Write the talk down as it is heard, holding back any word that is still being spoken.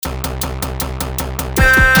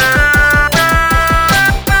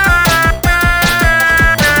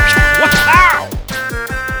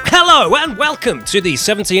Hello and welcome to the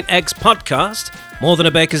 17 Eggs podcast, More Than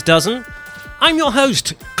a Baker's Dozen. I'm your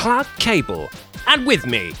host, Clark Cable, and with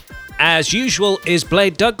me, as usual, is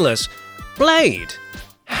Blade Douglas. Blade,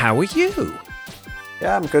 how are you?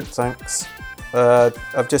 Yeah, I'm good, thanks.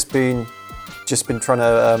 I've just been trying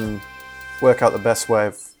to work out the best way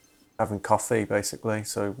of having coffee, basically.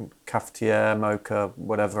 So cafetiere, mocha,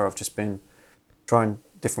 whatever. I've just been trying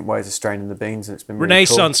different ways of straining the beans, and it's been really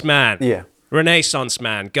Renaissance cool. man. Yeah. Renaissance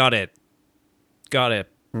man. Got it.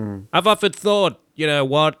 I've often thought,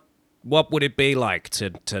 what would it be like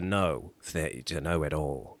to know it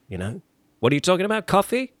all? What are you talking about?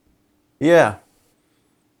 Coffee? Yeah.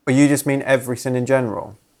 But you just mean everything in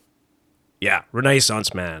general? Yeah,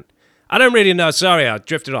 Renaissance man. I don't really know. Sorry, I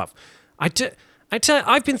drifted off. I've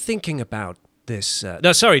been thinking about this.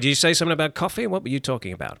 No, sorry. Did you say something about coffee? What were you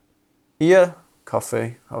talking about? Yeah,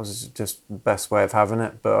 coffee. I was just the best way of having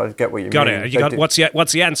it, but I get what you mean. Got it.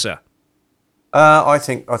 What's the answer? I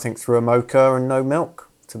think through a mocha and no milk,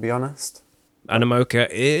 to be honest. And a mocha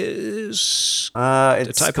is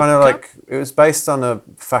it's kind of like, it was based on a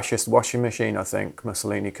fascist washing machine, I think.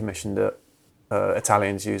 Mussolini commissioned it.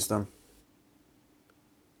 Italians used them.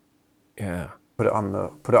 Yeah. Put it on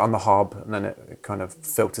the hob, and then it kind of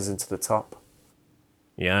filters into the top.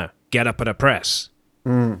 Yeah. Get up and a press.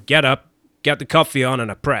 Get up, get the coffee on and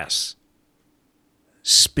a press.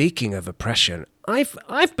 Speaking of oppression,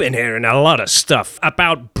 I've been hearing a lot of stuff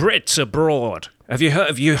about Brits abroad. Have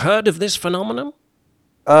you heard of this phenomenon?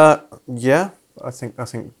 Yeah. I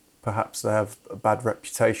think perhaps they have a bad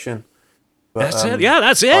reputation. But, that's it. Yeah,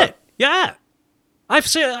 that's it. Yeah. I've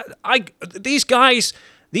seen these guys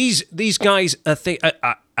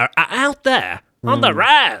are out there on the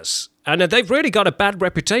raz, and they've really got a bad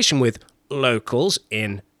reputation with locals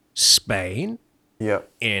in Spain,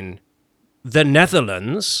 in the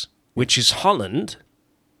Netherlands, which is Holland,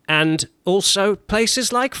 and also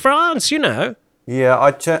places like France. Yeah,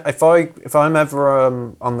 if I'm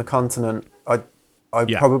ever on the continent, I'd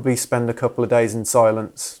probably spend a couple of days in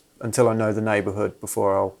silence until I know the neighbourhood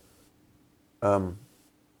before I'll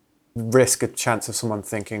risk a chance of someone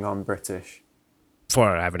thinking I'm British.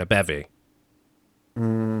 For having a bevy.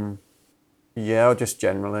 Yeah, or just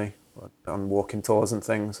generally on walking tours and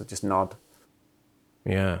things, I just nod.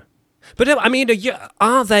 Yeah, but I mean,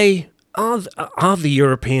 are the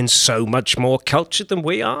Europeans so much more cultured than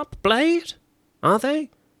we are, Blade? Are they?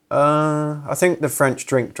 I think the French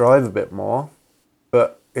drink drive a bit more,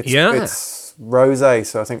 but it's rosé,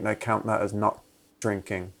 so I think they count that as not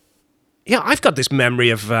drinking. Yeah, I've got this memory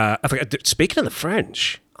of speaking of the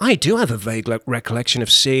French, I do have a vague recollection of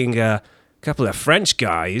seeing a couple of French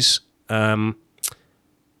guys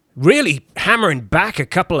really hammering back a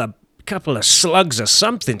couple of slugs of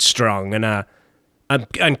something strong and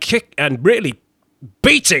really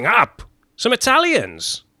beating up some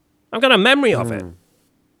Italians. I've got a memory of it.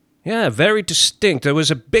 Yeah, very distinct. There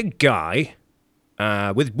was a big guy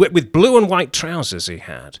with blue and white trousers. He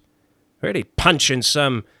had really punching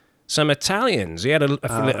some Italians. He had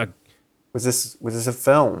a Was this a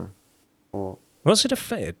film? Or? Was it a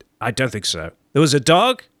fit? I don't think so. There was a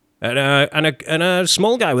dog and a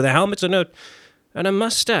small guy with a helmet and a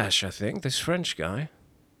mustache. I think this French guy.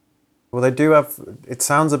 Well, they do have. It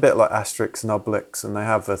sounds a bit like Asterix and Obelix, and they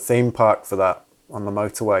have a theme park for that on the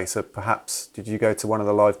motorway. So perhaps did you go to one of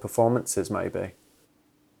the live performances? Maybe.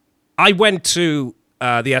 I went to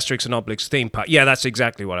the Asterix and Obelix theme park. Yeah, that's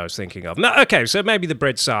exactly what I was thinking of. No, okay, so maybe the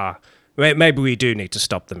Brits are. Maybe we do need to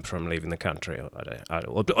stop them from leaving the country,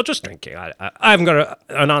 or just drinking. I haven't got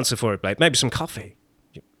an answer for it, Blake. Maybe some coffee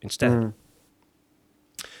instead.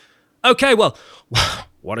 Okay, well,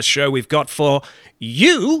 what a show we've got for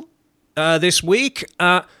you this week.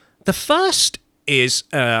 The first is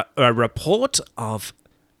a report of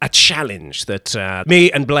a challenge that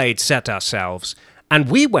me and Blade set ourselves, and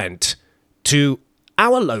we went to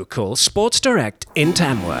our local Sports Direct in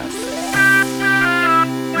Tamworth.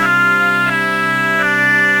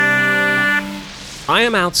 I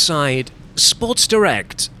am outside Sports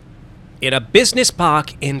Direct in a business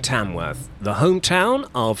park in Tamworth, the hometown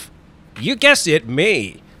of, you guessed it,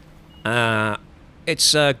 me.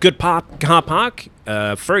 It's a good car park,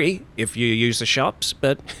 free if you use the shops,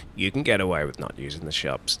 but you can get away with not using the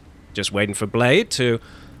shops. Just waiting for Blade to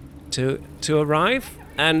arrive,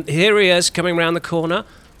 and here he is coming round the corner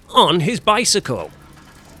on his bicycle.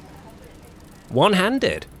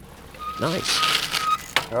 One-handed. Nice.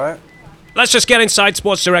 All right. Let's just get inside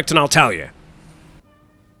Sports Direct and I'll tell you.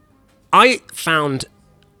 I found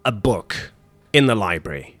a book in the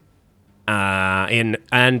library, in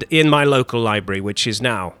my local library, which is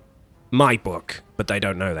now my book, but they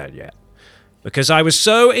don't know that yet. because I was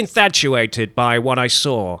so infatuated by what I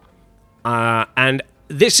saw. And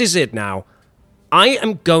this is it now. I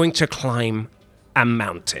am going to climb a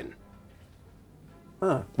mountain.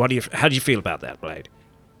 Huh. How do you feel about that, Blade?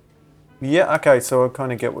 Yeah, okay, so I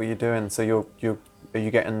kind of get what you're doing. So are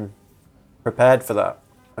you getting prepared for that?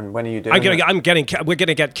 And when are you doing it? We're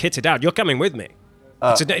gonna get kitted out. You're coming with me.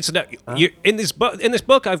 In this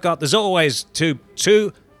book I've got, there's always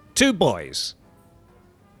two boys.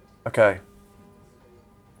 Okay.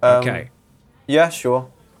 Okay. Yeah,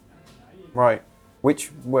 sure. Right.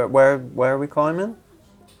 Where are we climbing?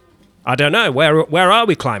 I don't know. Where are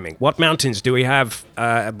we climbing? What mountains do we have?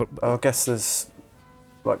 I guess there's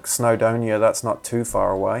like Snowdonia. That's not too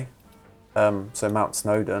far away. So Mount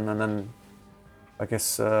Snowdon, and then I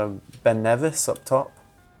guess Ben Nevis up top.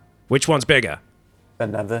 Which one's bigger?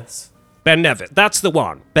 Ben Nevis. Ben Nevis. That's the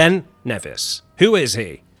one. Ben Nevis. Who is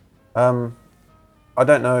he? I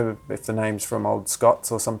don't know if the name's from Old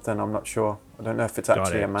Scots or something. I'm not sure. I don't know if it's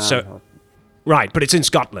actually a man. Right, but it's in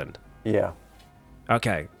Scotland. Yeah.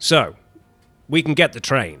 Okay, so we can get the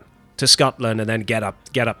train to Scotland and then get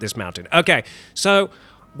up this mountain. Okay, so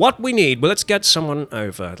what we need, well, let's get someone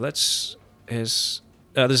over. There's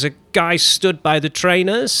a guy stood by the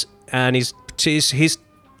trainers, and he's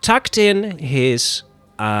tucked in his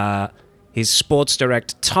Sports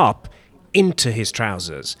Direct top into his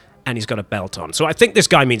trousers, and he's got a belt on. So I think this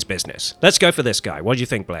guy means business. Let's go for this guy. What do you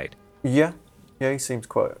think, Blade? Yeah, he seems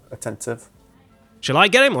quite attentive. Shall I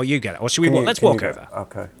get him or you get it? Or should we walk? Let's walk over.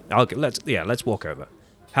 Okay. Let's walk over.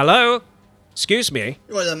 Hello? Excuse me.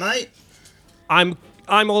 You right there, mate? I'm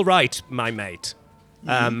all right, my mate.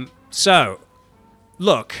 So,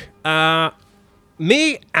 look,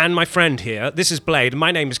 me and my friend here, this is Blade,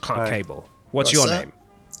 my name is Clark Cable. What's your name?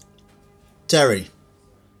 Terry.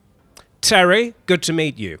 Terry, good to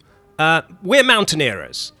meet you. We're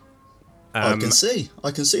mountaineers. I can see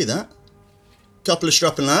that. Couple of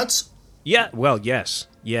strapping lads. Yeah, well, yes,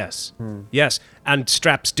 and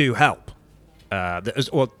straps do help.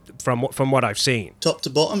 From what I've seen. Top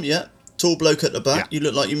to bottom, yeah. Tall bloke at the back. Yeah. You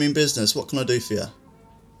look like you mean business. What can I do for you?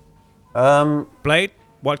 Blade,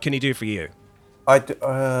 what can he do for you?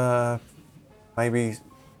 Maybe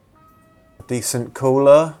a decent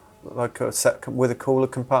cooler, like a set with a cooler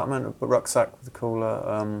compartment, a rucksack with a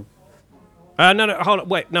cooler. No, hold on,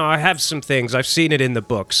 wait. No, I have some things. I've seen it in the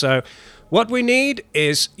book. So, what we need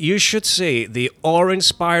is you should see the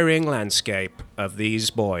awe-inspiring landscape of these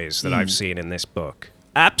boys that I've seen in this book.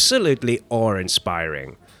 Absolutely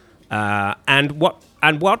awe-inspiring. And what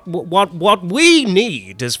we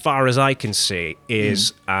need, as far as I can see,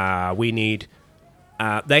 is we need.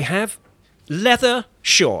 They have leather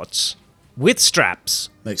shorts with straps.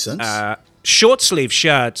 Makes sense. Short sleeve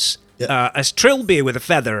shirts. Yep. A trilby with a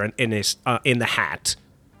feather in his in the hat.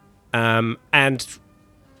 And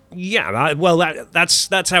yeah, well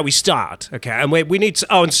that's how we start. Okay, and we need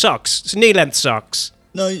and socks, knee length socks.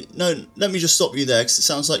 No. Let me just stop you there because it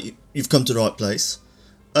sounds like you've come to the right place.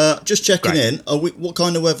 Just checking in. What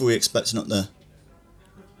kind of weather are we expecting up there?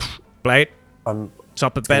 Blade.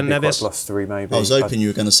 Top of Ben Nevis. +3 maybe. I was hoping you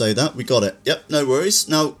were going to say that. We got it. Yep. No worries.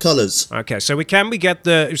 Now colours. Okay, so we can get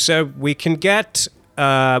the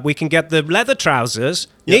leather trousers,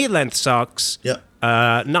 knee length socks. Yep.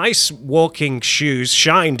 Nice walking shoes,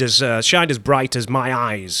 shined as bright as my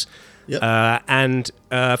eyes. Yep.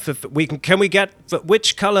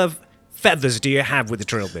 Which colour feathers do you have with the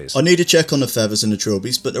trilbies? I need to check on the feathers and the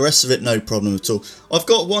trilbies, but the rest of it, no problem at all. I've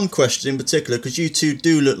got one question in particular, because you two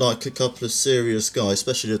do look like a couple of serious guys,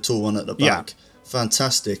 especially the tall one at the back. Yeah.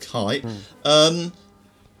 Fantastic height.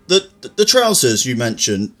 The trousers you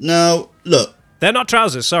mentioned. Now, look. They're not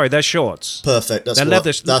trousers, sorry, they're shorts. Perfect. That's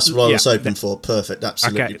what I was hoping for. Perfect,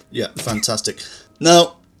 absolutely. Okay. Yeah, fantastic.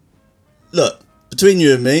 Now, look, between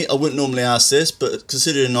you and me, I wouldn't normally ask this, but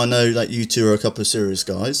considering I know that you two are a couple of serious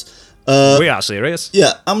guys. We are serious.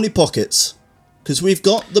 Yeah, how many pockets? Because we've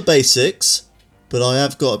got the basics, but I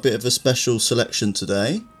have got a bit of a special selection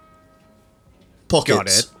today. Pockets. Got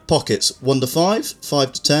it. Pockets. 1 to 5,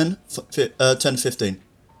 5 to 10, 10 to 15.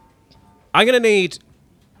 I'm going to need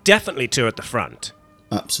definitely 2 at the front.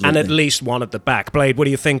 Absolutely. And at least 1 at the back. Blade, what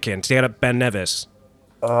are you thinking? To get up Ben Nevis?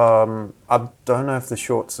 I don't know if the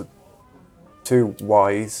shorts are too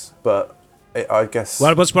wise, but I guess.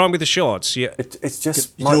 Well, what's wrong with the shorts? It's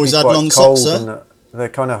just you might can always be add quite long cold, socks, sir. and they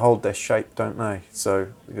kind of hold their shape, don't they? So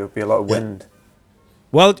there'll be a lot of wind.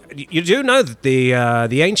 Well, you do know that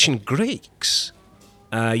the ancient Greeks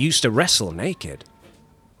used to wrestle naked.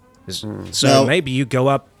 So now, maybe you go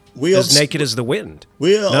up as naked as the wind.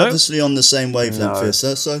 We are obviously on the same wavelength here,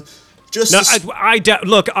 sir. So Just No,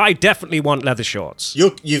 look, I definitely want leather shorts.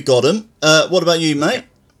 You've got them. What about you, mate?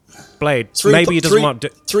 Blade, maybe he doesn't want...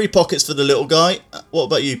 3 pockets for the little guy. What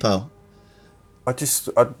about you, pal?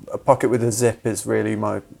 A pocket with a zip is really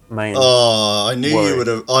my main. Oh, I knew worry. you would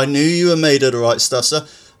have. I knew you were made of the right stuff, sir.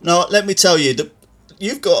 Now, let me tell you that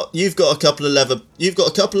you've got a couple of leather. You've got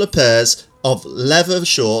a couple of pairs of leather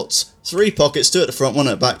shorts. 3 pockets, 2 at the front, 1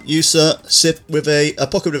 at the back. You, sir, sip with a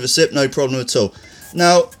pocket with a zip, no problem at all.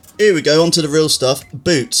 Now, here we go, on to the real stuff.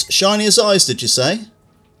 Boots, shiny as eyes, did you say?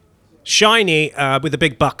 Shiny with a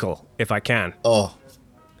big buckle, if I can. Oh,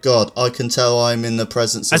 God, I can tell I'm in the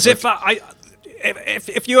presence of... As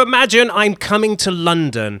if you imagine I'm coming to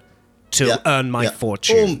London to earn my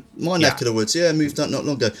fortune. Oh, my neck of the woods. Yeah, moved that not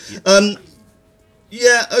long ago.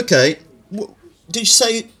 Yeah, okay. Did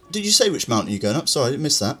you say which mountain you're going up? Sorry, I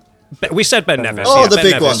missed that. We said Ben Nevis. Oh, the Ben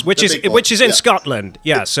big Nevis, one. which is in Scotland.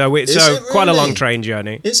 Yeah, so it quite a really? long train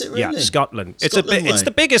journey. Is it really? Yeah, Scotland. It's Scotland the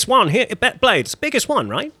biggest one here. Blade, it's the biggest one,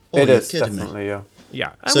 right? It is kidding me? definitely, yeah.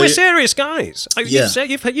 Yeah, and So we're serious guys. Yeah.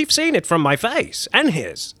 You've seen it from my face and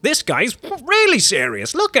his. This guy's really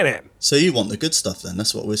serious. Look at him. So you want the good stuff then?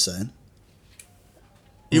 That's what we're saying.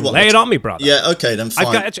 Lay it on me, brother. Yeah, okay, then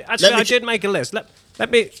fine. I did make a list. Let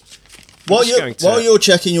me. While you're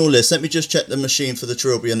checking your list, let me just check the machine for the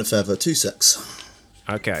trilby and the feather. 2 secs.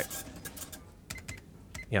 Okay.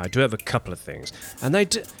 Yeah, I do have a couple of things, and they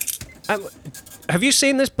do. Have you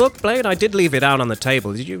seen this book, Blade? I did leave it out on the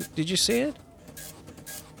table. Did you see it?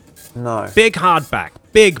 No. Big hardback,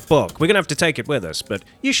 big book. We're gonna have to take it with us, but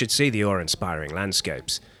you should see the awe-inspiring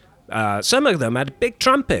landscapes. Some of them had big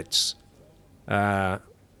trumpets.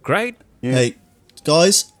 Great. Hey,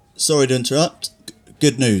 guys, sorry to interrupt.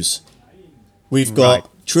 Good news. We've got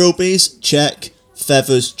trilbies, check.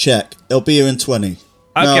 Feathers, check. They'll be here in 20.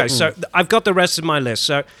 Okay, so I've got the rest of my list.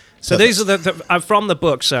 So these are the from the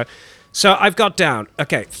book. So I've got down.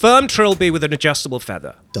 Okay, firm trilby with an adjustable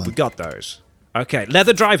feather. Done. We got those. Okay,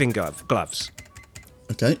 leather driving gloves.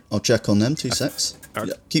 Okay, I'll check on them. 2 secs. Okay.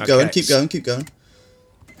 Yeah, keep Okay. going.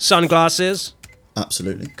 Sunglasses,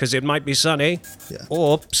 Absolutely. because it might be sunny Yeah.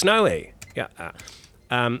 or snowy.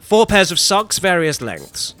 Yeah. 4 pairs of socks, various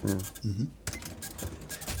lengths.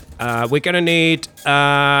 We're going to need...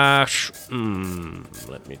 let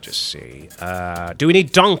me just see. Do we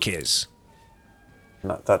need donkeys?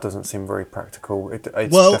 No, that doesn't seem very practical. It's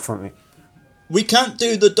Well- definitely... We can't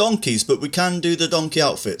do the donkeys, but we can do the donkey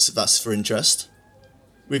outfits, if that's for interest.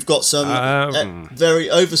 We've got some very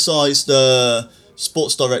oversized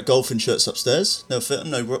Sports Direct golfing shirts upstairs. They'll fit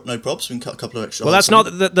them, no probs. We can cut a couple of extra. Well, that's not...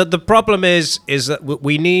 The problem is that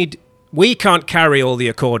we can't carry all the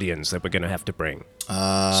accordions that we're going to have to bring.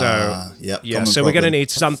 So we're going to need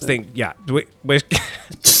something. Yeah, we're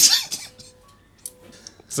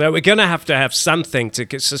so we're going to have something so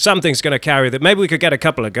something's going to carry that. Maybe we could get a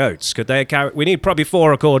couple of goats. Could they carry? We need probably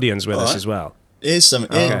 4 accordions with us as well. Here's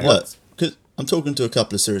something. Look, 'cause I'm talking to a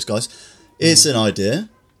couple of serious guys. Here's an idea.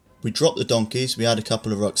 We drop the donkeys. We add a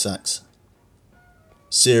couple of rucksacks.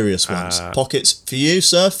 Serious ones. Pockets for you,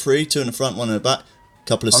 sir. 3, 2 in the front, 1 in the back.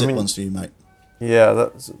 Couple of ones for you, mate. Yeah,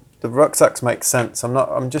 the rucksacks make sense.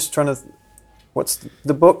 I'm just trying to... What's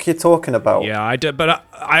the book you're talking about? Yeah, I do, but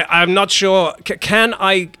I'm not sure.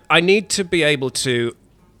 I need to be able to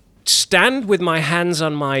stand with my hands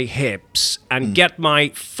on my hips and get my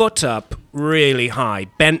foot up really high,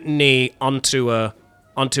 bent knee onto a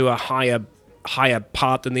higher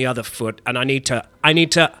part than the other foot, and I need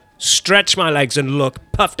to stretch my legs and look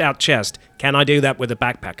puffed out chest. Can I do that with a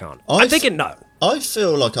backpack on? I'm thinking no. I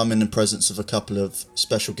feel like I'm in the presence of a couple of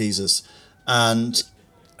special geezers, and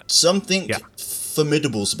something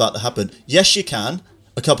formidable's about to happen. Yes, you can.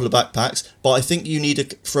 A couple of backpacks, but I think you need to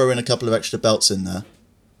throw in a couple of extra belts in there.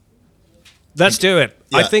 Let's do it.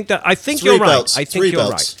 Yeah. I think you're right. I think you're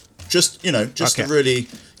right. Just to really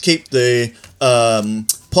keep the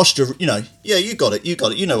posture. Yeah, you got it.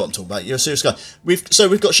 You know what I'm talking about. You're a serious guy. We've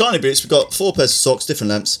got shiny boots. We've got 4 pairs of socks, different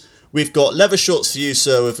lengths. We've got leather shorts for you,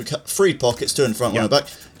 sir, with 3 pockets, 2 in the front, 1 in the back.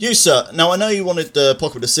 You, sir, now I know you wanted the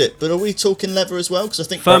pocket with a zip, but are we talking leather as well? Because I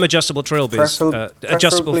think... Firm adjustable trilbies.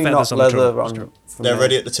 Adjustable feathers on the trilbies. They're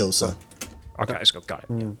ready at the till, sir. Okay, let's go. Got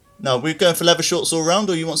it. Now, we're going for leather shorts all round,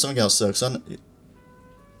 or you want something else, sir? Because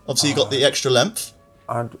obviously you got the extra length.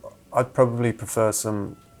 I'd probably prefer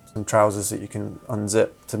some trousers that you can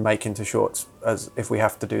unzip to make into shorts, as if we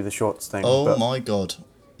have to do the shorts thing. Oh my God.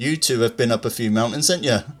 You two have been up a few mountains, haven't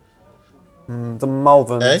you? The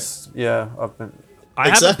Malverns, yeah, I've been. I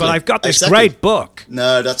haven't, but I've got this great book.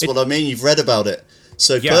 No, that's what I mean. You've read about it,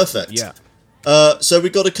 so perfect. Yeah. So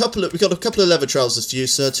we've got a couple of leather trousers for you,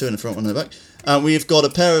 sir. 2 in the front, 1 in the back, and we've got a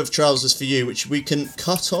pair of trousers for you, which we can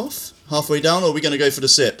cut off halfway down, or are we going to go for the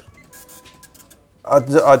zip? I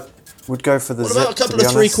would go for the zip. What about a couple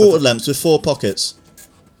of 3/4 lengths with 4 pockets?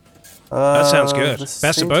 That sounds good.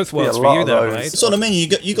 Best of both worlds for you, there, Blade. That's what I mean.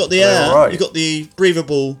 You got the air, right. You got the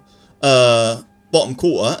breathable bottom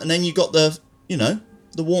quarter, and then you got the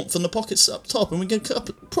the warmth from the pockets up top, and we can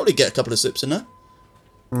probably get a couple of zips in there.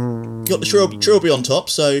 You got the trilby on top,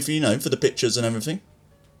 so if for the pictures and everything.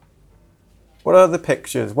 What are the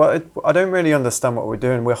pictures? I don't really understand what we're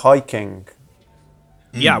doing. We're hiking.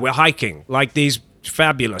 Yeah, we're hiking like these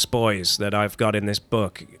fabulous boys that I've got in this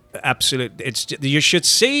book. Absolutely, you should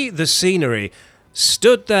see the scenery.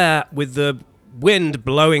 Stood there with the wind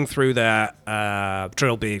blowing through their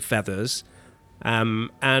trilby feathers. And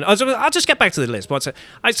I'll just get back to the list.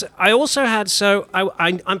 I also had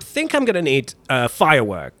I think I'm going to need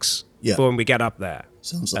fireworks for when we get up there.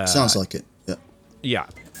 Sounds like it. Yeah. Yeah.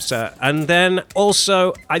 So and then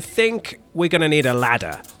also I think we're going to need a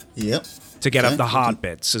ladder. Yep. To get up the hard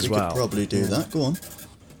bits as well. We could probably do that. Go on.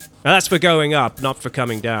 Now that's for going up, not for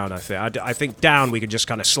coming down. I think down we could just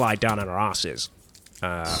kind of slide down on our asses.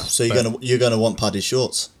 So you're gonna want padded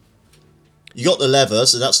shorts. You got the leather,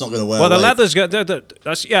 so that's not going to wear. Well, the leather's good.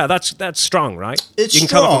 That's strong, right? It's you can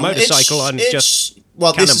strong. come off a motorcycle and just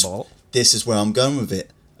cannonball. This is where I'm going with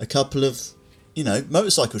it. A couple of,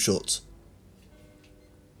 motorcycle shorts.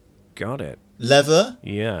 Got it. Leather.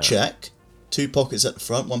 Yeah. Check. 2 pockets at the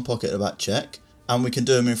front, 1 pocket at the back. Check. And we can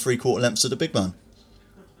do them in 3/4 lengths of the big man.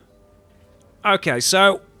 Okay,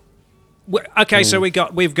 so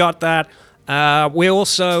we've got that. We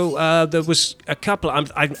also there was a couple. I'm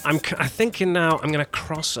thinking now. I'm going to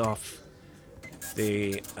cross off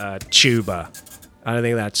the tuba. I don't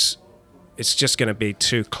think it's just going to be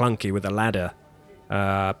too clunky with a ladder.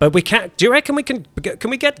 But we can't. Do you reckon we can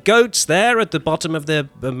we get goats there at the bottom of the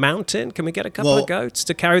mountain? Can we get a couple of goats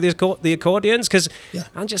to carry the accordions? Because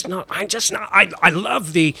I'm just not. I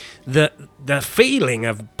love the feeling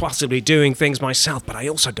of possibly doing things myself, but I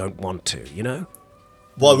also don't want to.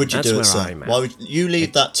 Why would you do it, sir? Why would you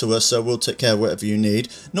leave that to us? So we'll take care of whatever you need.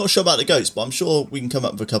 Not sure about the goats, but I'm sure we can come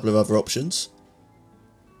up with a couple of other options.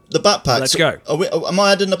 The backpacks. Let's go. Am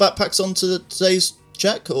I adding the backpacks onto today's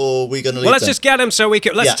check, or are we going to leave them? Let's just get them so we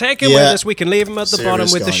can. Let's take them with us. We can leave them at the bottom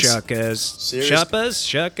with the shirkers. Shirkers.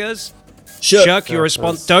 Shirk your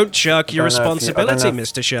Don't shirk your responsibility,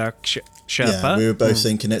 Mr. Sherpa. Yeah, we were both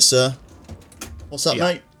thinking it, sir. What's up,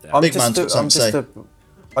 mate? Big man took something to say.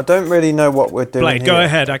 I don't really know what we're doing. Blade, go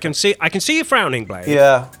ahead. I can see you frowning, Blade.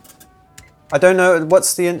 Yeah. I don't know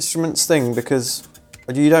what's the instruments thing, because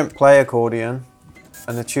you don't play accordion,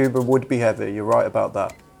 and the tuba would be heavy. You're right about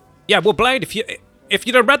that. Yeah, well, Blade, if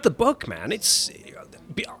you'd have read the book, man,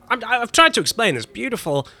 I've tried to explain this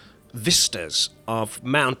beautiful vistas of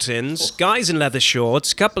mountains, guys in leather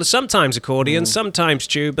shorts, sometimes accordions, sometimes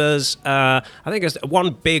tubas. I think it's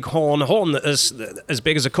one big horn that is as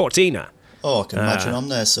big as a cortina. Oh, I can imagine I'm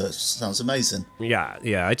there, so it sounds amazing. Yeah,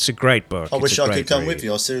 it's a great book. I wish I could come with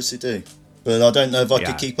you, I seriously do. But I don't know if I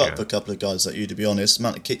could keep up with a couple of guys like you, to be honest. The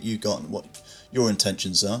amount of kit you got and what your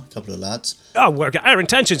intentions are, a couple of lads. Oh, our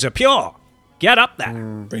intentions are pure. Get up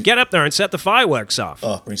there. Get up there and set the fireworks off.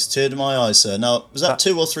 Oh, brings a tear to my eyes, sir. Now, was that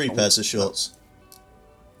 2 or 3 pairs of shorts?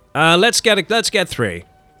 Let's get 3.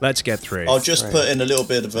 Let's get 3. I'll just put in a little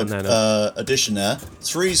bit of an addition there.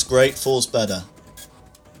 3's great, 4's better.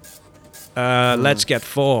 Let's get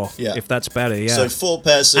 4, if that's better, yeah. So 4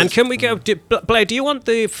 pairs of... And can we go... Blade, do you want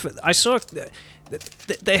the... I saw...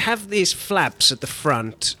 They have these flaps at the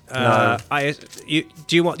front. No. You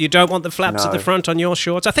don't want the flaps at the front on your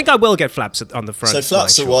shorts? I think I will get flaps on the front. So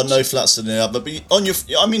flaps are one, no flaps are the other. But on your...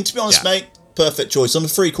 I mean, to be honest, mate, perfect choice. On the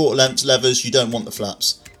 3/4 length leathers, you don't want the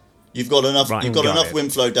flaps. You've got enough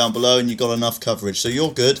wind flow down below, and you've got enough coverage. So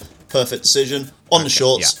you're good. Perfect decision. On the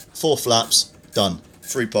shorts, 4 flaps, done.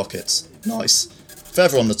 3 pockets. Nice.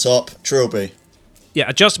 Feather on the top, trilby. Yeah,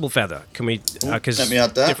 adjustable feather. Can we? Because let me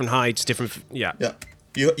add that. Different heights, different. Yeah. Yeah.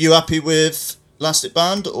 You happy with elastic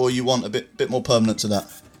band, or you want a bit more permanent to that?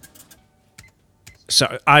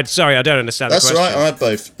 Sorry, I don't understand. That's the question. That's all right. I had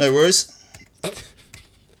both. No worries.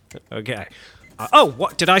 Okay.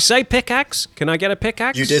 What did I say? Pickaxe? Can I get a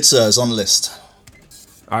pickaxe? You did, sir. It's on the list.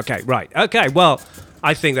 Okay. Right. Okay. Well,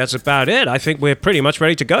 I think that's about it. I think we're pretty much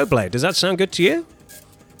ready to go, Blade. Does that sound good to you?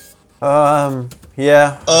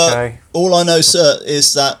 Yeah, okay. All I know, sir,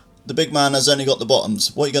 is that the big man has only got the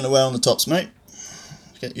bottoms. What are you going to wear on the tops, mate?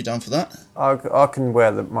 Get you down for that? I can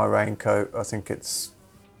wear my raincoat. I think it's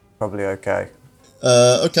probably okay.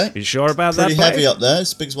 Okay. You sure about that? Pretty heavy up there.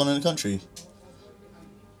 It's the biggest one in the country.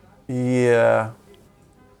 Yeah.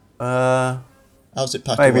 How's it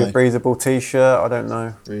packed maybe away? A breathable t-shirt, I don't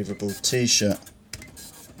know. Breathable t-shirt.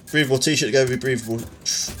 Breathable t-shirt go with breathable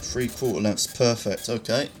 3/4 lengths. Perfect.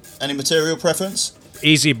 Okay. Any material preference?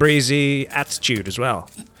 Easy breezy attitude as well.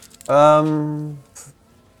 I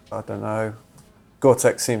don't know.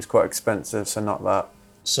 Gore-Tex seems quite expensive, so not that.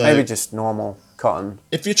 So maybe just normal cotton.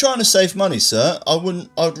 If you're trying to save money, sir,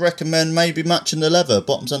 I'd recommend maybe matching the leather,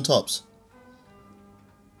 bottoms and tops.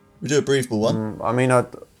 We do a breathable one. I mean,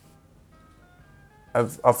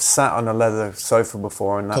 I've sat on a leather sofa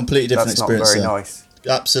before, and completely different that's experience. Not very nice.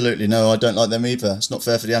 Absolutely no, I don't like them either. It's not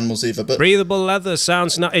fair for the animals either. But breathable leather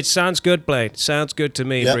sounds it sounds good, Blade. Sounds good to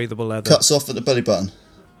me. Yep. Breathable leather cuts off at the belly button.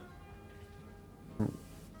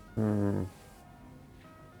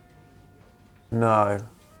 No.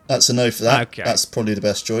 That's a no for that. Okay. That's probably the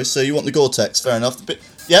best choice. So you want the Gore-Tex, fair enough.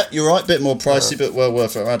 Yeah, you're right, bit more pricey, but well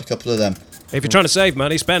worth it. I had a couple of them. If you're trying to save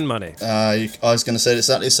money, spend money. I was going to say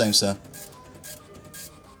exactly the same, sir.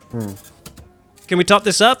 Can we top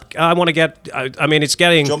this up? I want to get... I mean, it's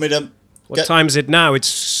getting... Do you want me to... What time is it now?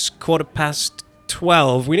 It's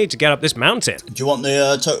 12:15. We need to get up this mountain. Do you want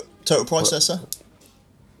the total price there, sir?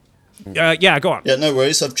 Yeah, go on. Yeah, no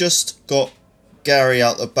worries. I've just got Gary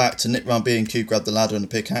out the back to nip round B&Q, grab the ladder and the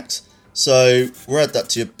pickaxe. So we'll add that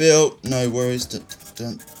to your bill. No worries.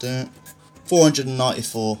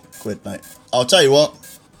 494 quid, mate. I'll tell you what.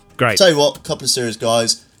 Great. I'll tell you what, a couple of serious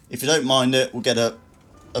guys. If you don't mind it, we'll get a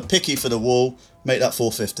picky for the wall. Make that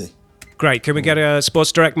 450. Great. Can we get a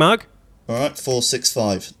Sports Direct mug? All right,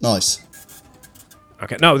 465. Nice.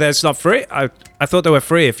 Okay. No, that's not free. I thought they were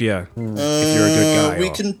free if you're a good guy. We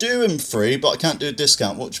can do them free, but I can't do a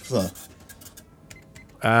discount. What do you prefer?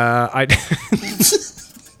 I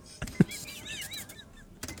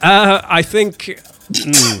think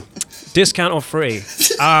discount or free.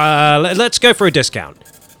 Let's go for a discount.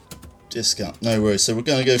 Discount, no worries. So we're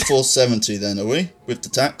going to go 470 then, are we? With the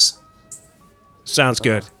tax. Sounds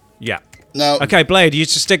good. Yeah. Now, okay, Blade, you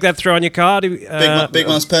just stick that through on your card. Big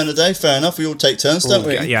man's pen a day. Fair enough. We all take turns, don't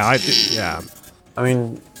we? Yeah, yeah. I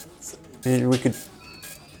mean, we can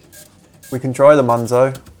try the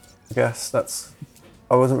Munzo. I guess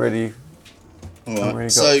I wasn't really. All right. Really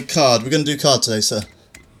so card. We're going to do card today, sir.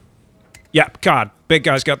 Yeah, card. Big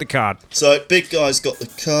guy's got the card. So big guy's got the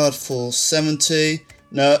card for 70.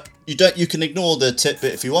 No, you don't. You can ignore the tip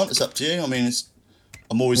bit if you want. It's up to you. I mean,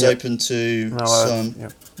 I'm always open to some.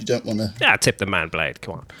 You don't want to. Yeah, tip the man, Blade.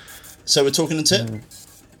 Come on. So we're talking a tip.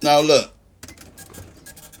 Now look,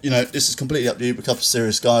 this is completely up to you. We're a couple of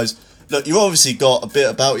serious guys. Look, you've obviously got a bit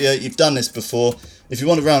about you. You've done this before. If you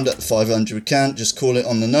want to round up to 500, we can. Just call it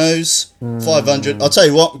on the nose. 500. I'll tell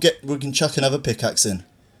you what. We can chuck another pickaxe in.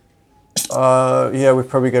 Yeah, we're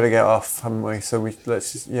probably going to get off, haven't we? So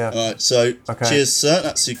let's just, yeah. All right, so cheers, sir.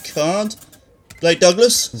 That's your card. Blade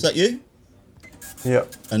Douglas, is that you?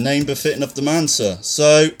 Yep. A name befitting of the man, sir.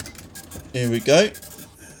 So, here we go.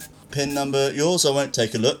 Pin number yours. I won't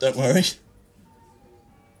take a look, don't worry.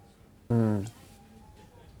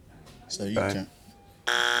 So you can...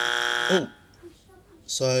 Oh.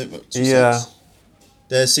 So,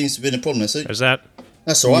 there seems to be a problem there. So, is that...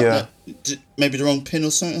 That's all right. Yeah. Maybe the wrong pin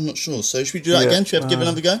or something. I'm not sure. So should we do that again? Should we have to give it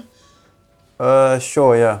another go?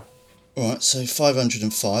 Sure. Yeah. All right. So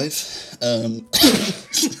 505.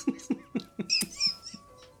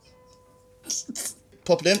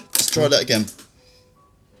 Pop it in. Let's try that again.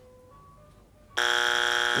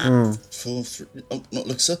 4, 3. Oh, not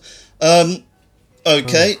look, sir.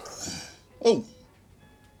 Okay. Oh.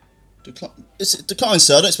 It's decline,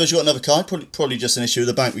 sir. I don't suppose you got another card. Probably just an issue with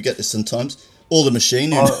the bank. We get this sometimes. Or the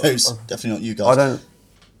machine, who knows? Definitely not you guys.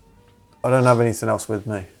 I don't have anything else with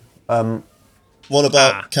me. What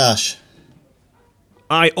about cash?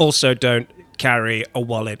 I also don't carry a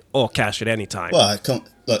wallet or cash at any time. Well,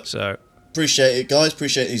 look, so appreciate it, guys.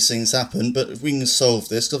 Appreciate these things happen. But if we can solve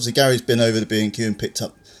this, 'cause obviously Gary's been over to B&Q and picked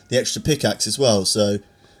up the extra pickaxe as well. So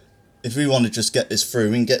if we want to just get this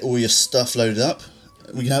through, we can get all your stuff loaded up.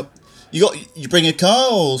 We can have you bring a car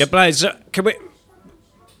or yeah, Blaze, can we?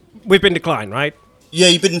 We've been declined, right? Yeah,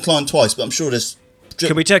 you've been declined twice, but I'm sure there's...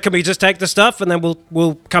 Can we just take the stuff and then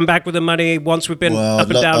we'll come back with the money once we've been up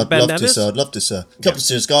and down Ben Nevis? I'd love to, sir. Couple of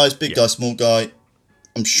serious guys, big guy, small guy.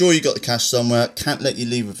 I'm sure you got the cash somewhere. Can't let you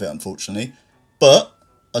leave with it, unfortunately. But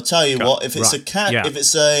I'll tell you what, if it's if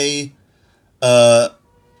it's a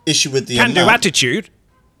issue with the can-do attitude.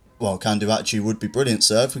 Well, can-do attitude would be brilliant,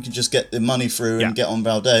 sir. If we could just get the money through and get on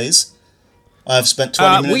with our days. I have spent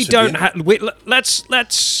 20 minutes.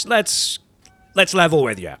 Let's level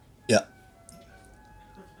with you. Yeah.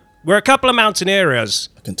 We're a couple of mountain areas.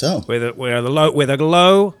 I can tell. With a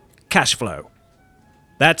low cash flow.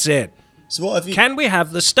 That's it. So what have you? Can we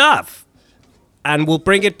have the stuff, and we'll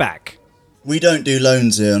bring it back? We don't do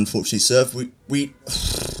loans here, unfortunately, sir. We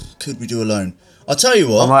could we do alone? I'll tell you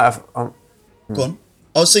what. I might have. Go on.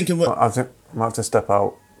 I was thinking. I think I might have to step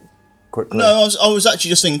out quickly. No, I was actually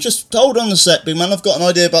just thinking. Just hold on a sec, big man. I've got an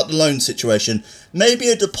idea about the loan situation. Maybe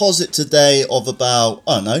a deposit today of about,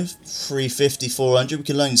 I don't know, 350, 400. We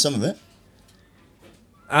can loan you some of it.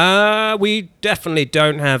 We definitely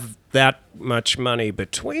don't have that much money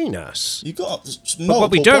between us. You got but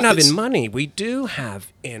what we don't have in money, we do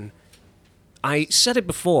have in. I said it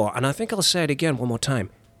before, and I think I'll say it again one more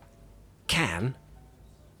time.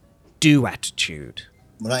 Do attitude.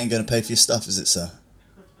 Well, that ain't going to pay for your stuff, is it, sir?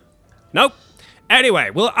 Nope. Anyway,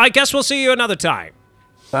 well, I guess we'll see you another time.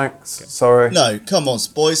 Thanks. Sorry. No, come on,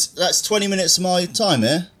 boys. That's 20 minutes of my time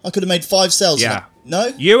here. I could have made 5 sales. Yeah.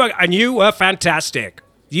 No? You were fantastic.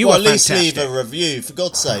 You were at least fantastic. leave a review, for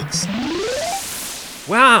God's sakes.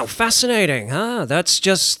 Wow, fascinating, huh? That's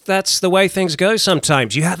the way things go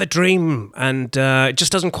sometimes. You have a dream, and it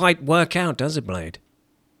just doesn't quite work out, does it, Blade?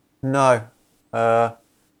 No. I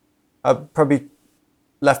probably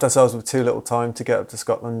left ourselves with too little time to get up to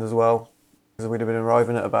Scotland as well, because we'd have been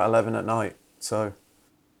arriving at about 11 at night. So.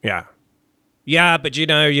 Yeah, but you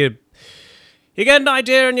get an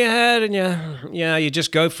idea in your head, and you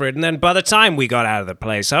just go for it. And then by the time we got out of the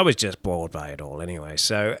place, I was just bored by it all anyway.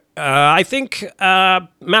 So I think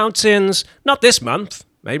mountains, not this month,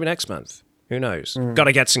 maybe next month. Who knows? Got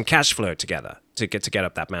to get some cash flow together to get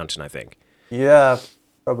up that mountain, I think. Yeah,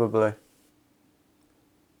 probably.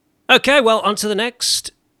 Okay, well, on to the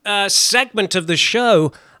next segment of the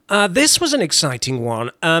show. This was an exciting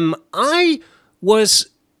one. I was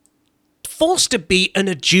forced to be an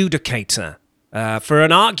adjudicator for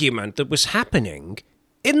an argument that was happening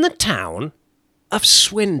in the town of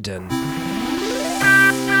Swindon.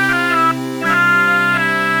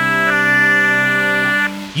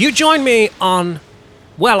 You join me on,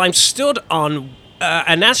 well, I'm stood on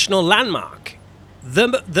a national landmark.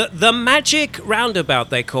 The Magic Roundabout,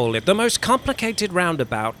 they call it, the most complicated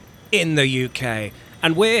roundabout in the UK.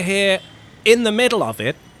 And we're here in the middle of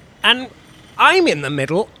it, and I'm in the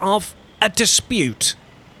middle of a dispute,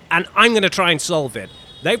 and I'm going to try and solve it.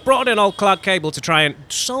 They've brought in old Clark Cable to try and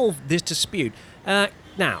solve this dispute.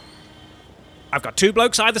 Now, I've got 2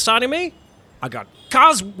 blokes either side of me. I got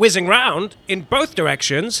cars whizzing round in both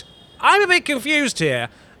directions. I'm a bit confused here.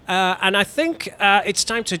 And I think it's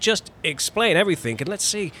time to just explain everything, and let's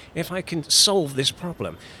see if I can solve this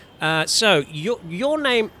problem. So, your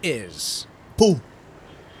name is? Paul.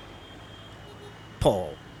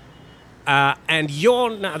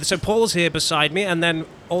 And so Paul's here beside me, and then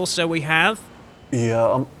also we have? Yeah,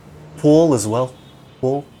 I'm Paul as well.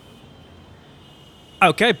 Paul.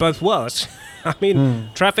 Okay, both worse. I mean,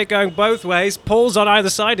 traffic going both ways. Paul's on either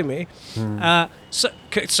side of me.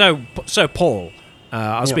 So Paul,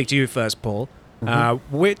 I'll speak to you first, Paul.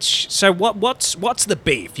 What's the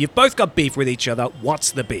beef? You've both got beef with each other.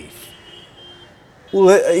 What's the beef? Well,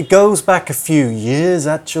 it goes back a few years,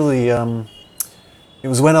 actually. It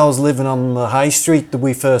was when I was living on the high street that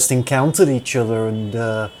we first encountered each other, and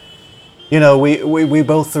we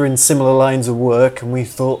both are in similar lines of work, and we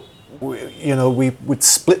thought, we would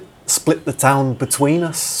split the town between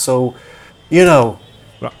us. So,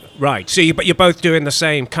 Right. So you're both doing the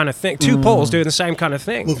same kind of thing. 2 Pauls doing the same kind of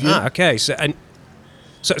thing. Well, yeah. Okay. So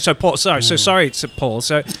Paul. Sorry to Paul.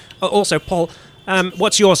 So also Paul.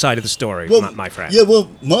 What's your side of the story, my friend? Yeah, well,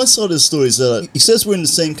 my side of the story is he says we're in the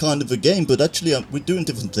same kind of a game, but actually we're doing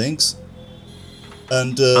different things.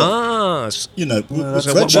 And you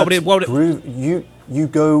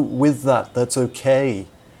go with that. That's okay.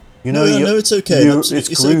 No, it's okay.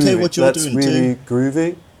 It's okay what you're doing really too.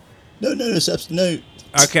 Groovy. No, it's absolutely no.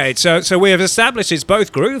 Okay, so we have established it's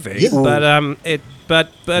both groovy,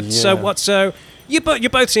 so what? So you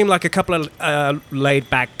both seem like a couple of laid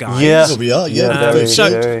back guys. Yeah, well, we are. Yeah,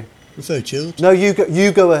 very. We're very chilled. No,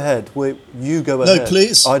 you go ahead. You go ahead. No,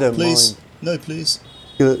 please. I don't mind. No, please.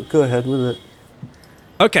 Go ahead with it.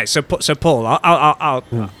 Okay, so Paul,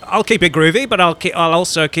 I'll keep it groovy, but I'll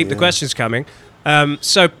also keep the questions coming.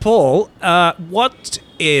 So Paul,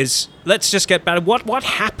 let's just get back. What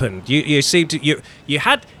happened? You seem to you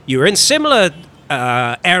were in similar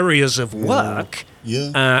areas of work.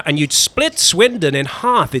 Yeah. And you'd split Swindon in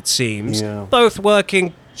half, it seems. Yeah. Both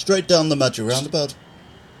working straight down the Magic Roundabout.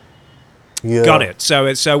 Yeah. Got it.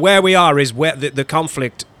 So where we are is where the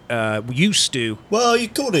conflict used to. Well, you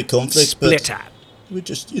called it conflict, split but at. We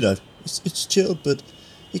just it's chilled, but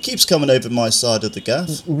he keeps coming over my side of the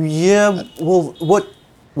gaff. Yeah. Well, what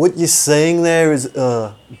you're saying there is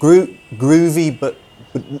groovy, but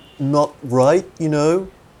not right.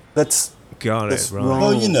 That's Wrong.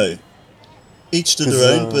 Well, each to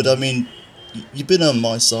their own. But I mean, you've been on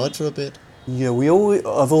my side for a bit. Yeah,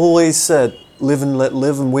 I've always said live and let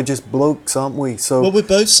live, and we're just blokes, aren't we? So well, we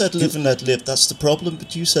both said live and let live. That's the problem.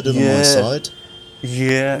 But you said it on my side.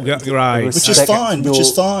 Yeah, right. Which is fine.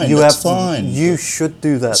 That's fine. You should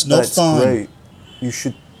do that. It's not That's fine. Great.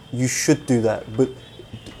 You should do that. But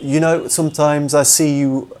you know, sometimes I see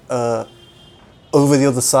you over the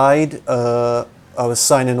other side. I was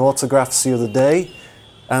signing autographs the other day,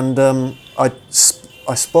 and I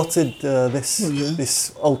spotted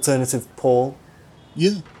this alternative Paul.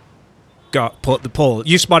 Yeah. Got the Paul.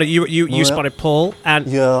 You spotted you spotted Paul, and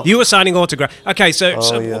you were signing autograph. Okay, so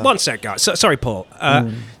one sec, guys. Sorry, Paul.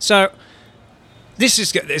 So this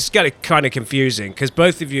is getting kind of confusing because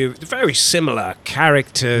both of you are very similar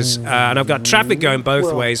characters, and I've got traffic going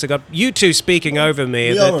both ways. I've got you two speaking over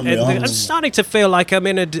me. I'm starting to feel like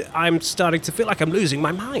I'm starting to feel like I'm losing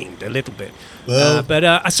my mind a little bit. Well,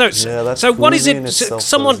 so what is it? So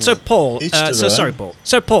Paul. Sorry, Paul.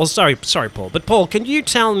 So Paul. Sorry, Paul. But Paul, can you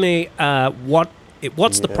tell me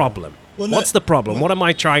what's the problem? What's the problem? What am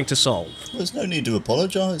I trying to solve? There's no need to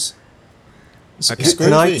apologise. Okay.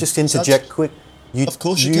 Can I just interject quick? Of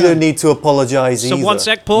course you can. Don't need to apologise either. So one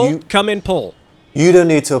sec, Paul. Come in, Paul. You don't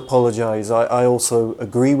need to apologise. I also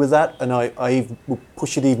agree with that, and I will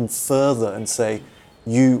push it even further and say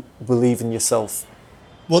you believe in yourself.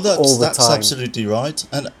 Well, that's absolutely right.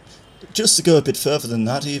 And just to go a bit further than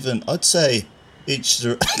that, even I'd say each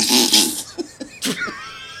their.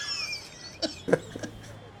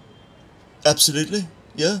 Absolutely,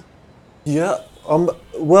 yeah. Yeah.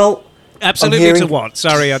 Well. Absolutely to what?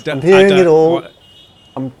 Sorry, I'm hearing it all.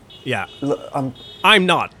 I'm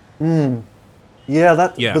not. But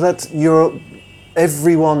that's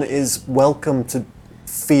everyone is welcome to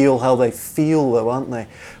feel how they feel, though, aren't they?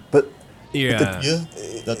 But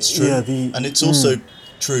that's true. And it's also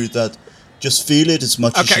true that just feel it as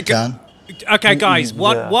much as you can. Okay, guys,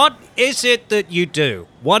 what is it that you do?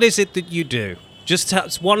 What is it that you do?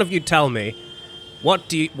 Just one of you tell me.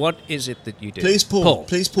 What is it that you do? Please, Paul.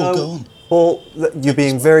 Please, Paul, go on. Paul, you're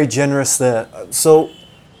being very generous there. So,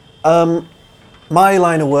 my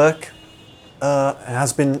line of work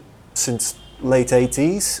has been since late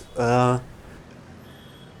 80s.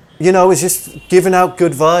 It's just giving out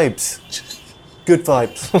good vibes. Good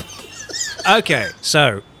vibes. Okay,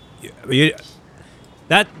 so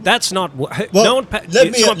that's not what no one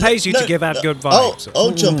pays you to give out good vibes.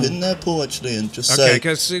 I'll jump in there, Paul, actually, and just say. Okay,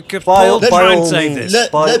 because Paul try and say this.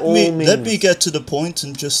 Let me get to the point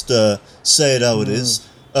and just say it how it is.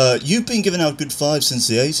 You've been giving out good vibes since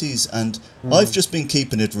the 80s, and I've just been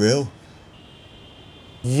keeping it real.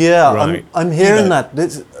 Yeah, right. I'm hearing that.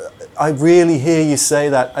 I really hear you say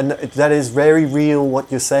that, and that is very real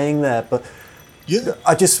what you're saying there. But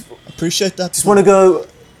I just appreciate that. Just want to go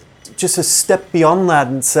just a step beyond that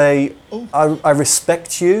and say I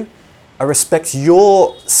respect you. I respect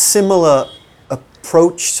your similar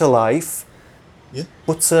approach to life. Yeah.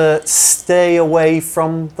 But stay away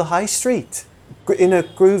from the high street in a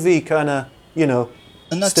groovy kind of,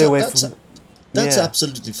 and stay away from. That's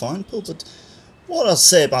absolutely fine, Paul. But what I'll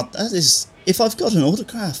say about that is, if I've got an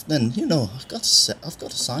autograph, then I've got to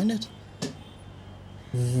sign it.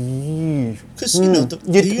 Because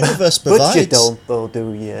the universe provides. But you don't, though,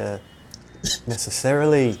 do you?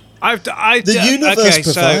 Necessarily. The universe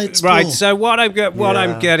provides. Right. So what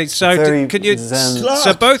I'm getting. So can you?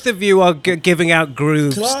 So both of you are giving out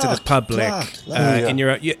grooves to the public. Clark. In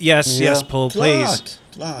your yes, Paul, please.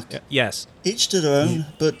 Clark. Yes. Each to their own,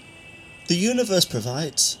 but the universe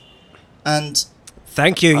provides, and.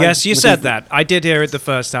 Thank you. Yes, you said that. I did hear it the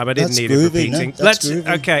first time. I didn't need it repeating.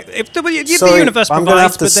 Okay. If the universe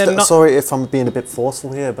provides, but then not. Sorry if I'm being a bit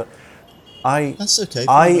forceful here, but that's okay.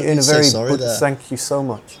 Thank you so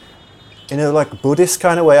much. In a Buddhist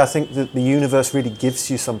kind of way, I think that the universe really gives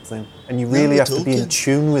you something, and you really have to be in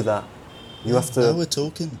tune with that. You have to. Now we're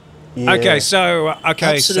talking. Yeah. Okay, so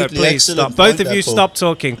please stop. Both of you stop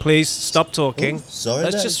talking. Please stop talking. Sorry,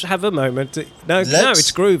 let's just have a moment. No,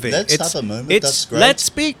 it's groovy. Let's have a moment. That's great. Let's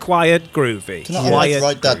be quiet, groovy. Can I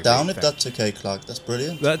write that down if that's okay, Clark? That's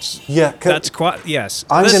brilliant. That's quite yes.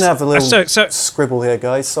 I'm going to have a little scribble here,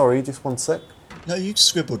 guys. Sorry, just one sec. No, you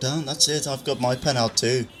scribble down. That's it. I've got my pen out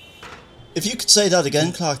too. If you could say that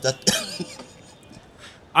again, Clark, that...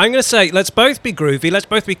 I'm going to say, let's both be groovy, let's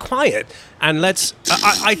both be quiet, and let's...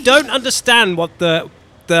 I don't understand what the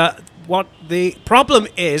problem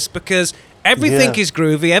is, because everything is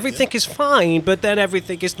groovy, everything is fine, but then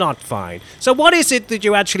everything is not fine. So what is it that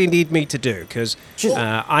you actually need me to do? Because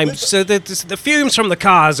the fumes from the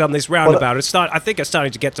cars on this roundabout, I think are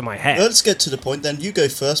starting to get to my head. Let's get to the point then. You go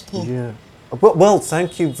first, Paul. Yeah. Well,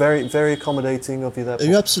 thank you. Very, very accommodating of you there, Paul.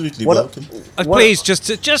 You're absolutely welcome. Please,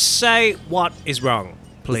 just say what is wrong,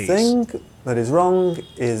 please. The thing that is wrong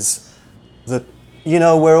is that, you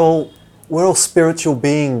know, we're all spiritual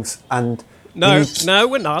beings, and No,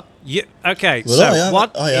 we're not. Okay, well,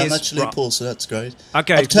 so I am is actually wrong? Paul, so that's great.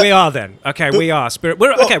 Okay, we are then. Okay, we are spirit.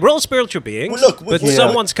 We're all spiritual beings. Well, look, but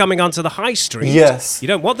someone's coming onto the high street. Yes. You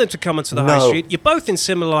don't want them to come onto the high street. You're both in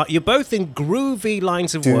groovy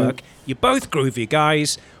lines of work. You're both groovy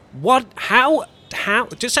guys. How?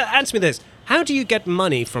 Just answer me this. How do you get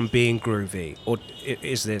money from being groovy, or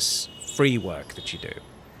is this free work that you do?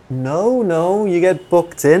 No, you get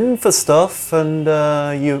booked in for stuff, and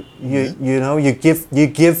you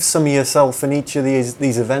give some of yourself in each of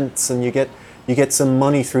these events, and you get some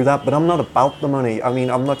money through that. But I'm not about the money. I mean,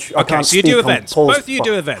 I'm not. I Okay, can't so you do speak on events. Paul's Both of you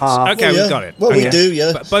do events. behalf. Okay, we've got it. Well, okay. we do,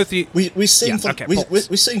 yeah. Both of you. We sing from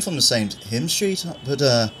we sing from the same hymn sheet, but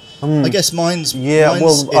I guess mine's well,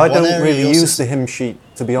 in I one don't area, really yours use is- the hymn sheet,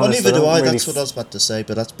 to be Well, honest. neither do I. Really That's what I was about to say,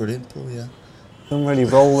 but that's brilliant, Paul. Yeah. don't really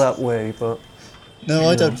roll that way, but. No,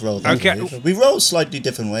 I don't roll that Okay. way. We roll slightly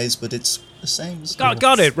different ways, but it's the same.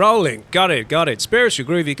 Got it. Rolling. Got it. Spiritual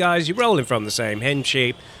groovy guys. You're rolling from the same hymn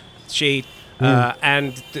sheet.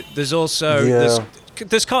 And there's also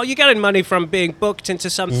there's call. You're getting money from being booked into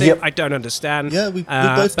something. Yep. I don't understand. Yeah, we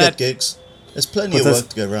both get gigs. There's plenty of work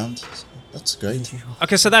to go around. So that's great.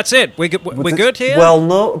 Okay, so that's it. We're good here. Well,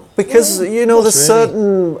 no, because there's really.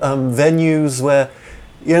 certain venues where,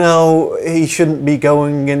 you know, he shouldn't be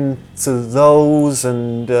going into those,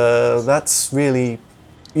 and that's really,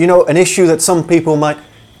 you know, an issue that some people might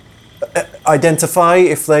identify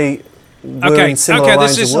if they were in similar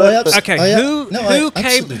lines of work.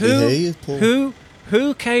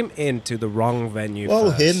 Who came into the wrong venue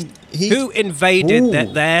Well, first? Who invaded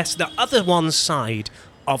the other one side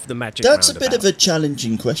of the Magic That's Roundabout? a bit of a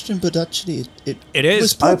challenging question, but actually it is.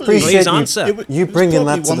 was I probably, appreciate answer. you bringing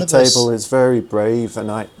that to the table is very brave, and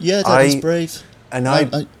that is brave. And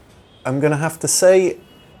I'm going to have to say,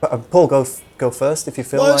 Paul, go first if you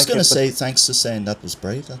feel like it. I was going to say, thanks for saying that was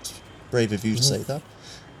brave. That's brave of you to say that.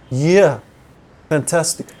 Yeah,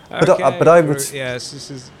 fantastic. Okay, but I would. Yes, this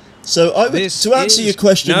is. So I would to answer your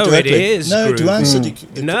question directly. It is. No, to answer the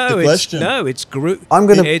question. It's groove. I'm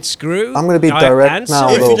gonna be direct now.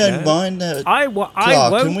 If you don't mind, Clark, I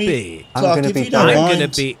won't be. Clark, if you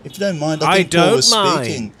don't mind, I think Paul was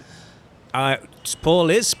speaking. Paul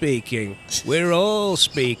is speaking. We're all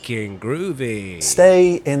speaking. Groovy.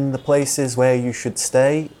 Stay in the places where you should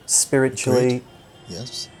stay, spiritually. Agreed.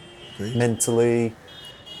 Yes. Agreed. Mentally.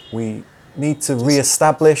 We need to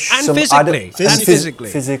re-establish and physically,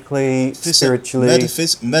 spiritually,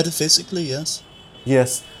 metaphysically, yes.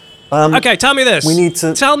 Yes. Okay, tell me this. We need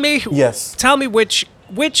to tell me. Yes. Tell me which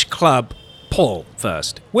club, Paul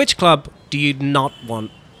first. Which club do you not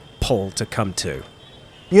want Paul to come to?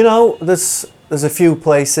 You know, there's a few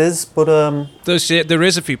places, but there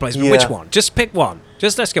is a few places. But which one? Just pick one.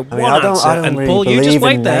 Just let's get one answer. I don't and really Paul, you just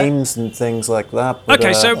wait there. Names and things like that. But,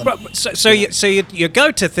 okay, so you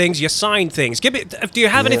go to things, you sign things. Do you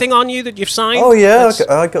have anything on you that you've signed? Oh yeah,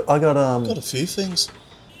 I got a few things.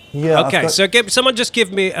 Yeah. Okay, so someone just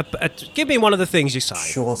give me one of the things you signed.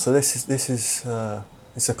 Sure. So this is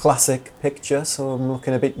it's a classic picture, so I'm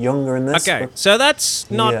looking a bit younger in this. Okay, so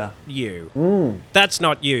that's not you. That's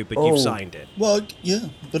not you, but you've signed it. Well, yeah,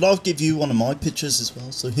 but I'll give you one of my pictures as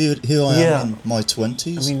well. So here I am in my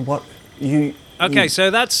 20s. I mean, what you... Okay,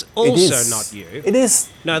 so that's also not you. It is.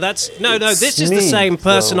 No, this is the same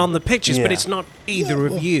person on the pictures, but it's not either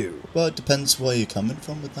of you. Well, it depends where you're coming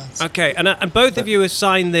from with that. Okay, and both of you have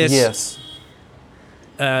signed this. Yes.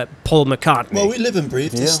 Paul McCartney. Well, we live and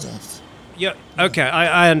breathe this stuff. Yeah. Okay,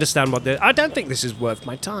 I understand I don't think this is worth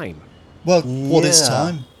my time. Well, what is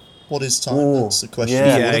time? What is time? That's the question.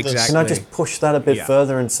 Yeah, exactly. Can I just push that a bit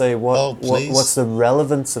further and say what's the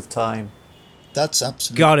relevance of time? That's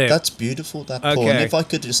absolutely. Got it. That's beautiful. That Paul. And if I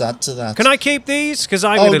could just add to that. Can I keep these? Because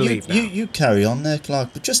I'm going to leave now. You carry on there,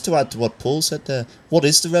 Clark. But just to add to what Paul said there, what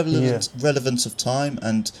is the relevance of time?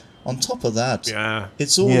 And on top of that,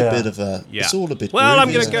 it's all a bit of a. Yeah. It's all a bit. Well,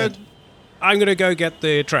 I'm going to go get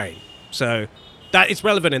the train. So that it's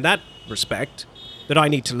relevant in that respect that I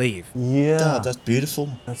need to leave. Yeah, that's beautiful.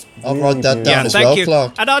 That's I'll write that down as well,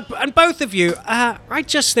 Clark. And both of you, I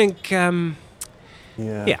just think. Yeah.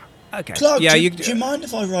 Okay. Clark, do you mind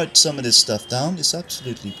if I write some of this stuff down? It's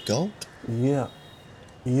absolutely gold. Yeah.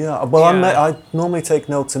 Well, I normally take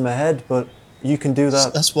notes in my head, but you can do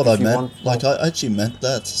that. That's what I meant. I actually meant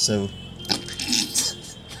that. So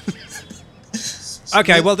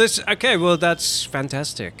Okay, well, that's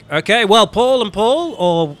fantastic. Okay, well, Paul and Paul,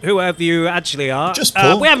 or whoever you actually are. Just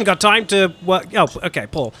Paul. We haven't got time to work. Oh, okay,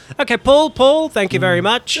 Paul. Okay, Paul, thank you very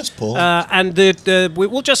much. Just Paul. And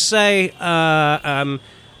we'll just say, to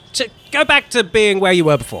go back to being where you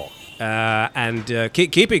were before. And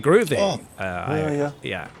keep it groovy. Oh.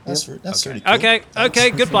 Yeah. That's okay. really cool.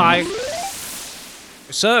 Okay, goodbye.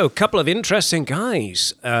 So, a couple of interesting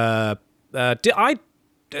guys. How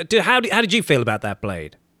did you feel about that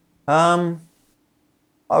blade? I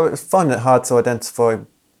find it hard to identify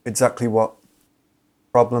exactly what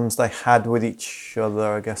problems they had with each other,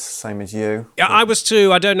 I guess, same as you. Yeah, I was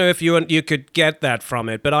too. I don't know if you could get that from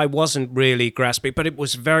it, but I wasn't really grasping. But it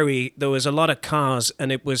was there was a lot of cars,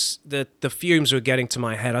 and it was the fumes were getting to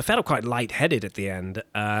my head. I felt quite lightheaded at the end.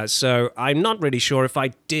 So I'm not really sure if I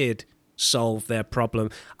did solve their problem.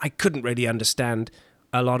 I couldn't really understand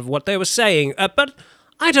a lot of what they were saying. But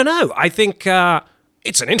I don't know. I think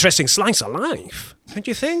it's an interesting slice of life. Don't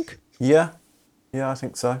you think? Yeah, I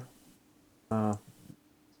think so.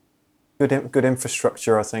 Good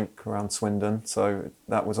infrastructure, I think, around Swindon. So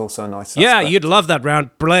that was also a nice aspect. Yeah, you'd love that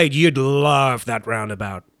Blade. You'd love that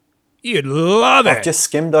roundabout. You'd love it. I've just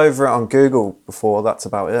skimmed over it on Google before. That's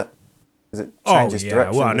about it. Because it changes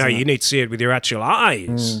direction. Well, no, doesn't you it? need to see it with your actual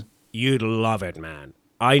eyes. You'd love it, man.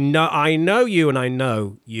 I know you, and I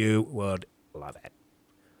know you would love it.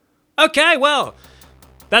 Okay, well,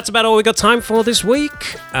 that's about all we got time for this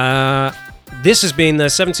week. This has been the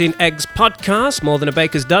 17 Eggs podcast, more than a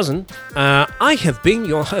baker's dozen. I have been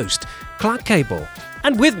your host, Clark Cable,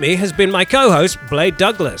 and with me has been my co-host, Blade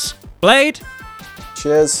Douglas. Blade?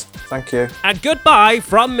 Cheers. Thank you. And goodbye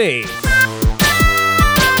from me.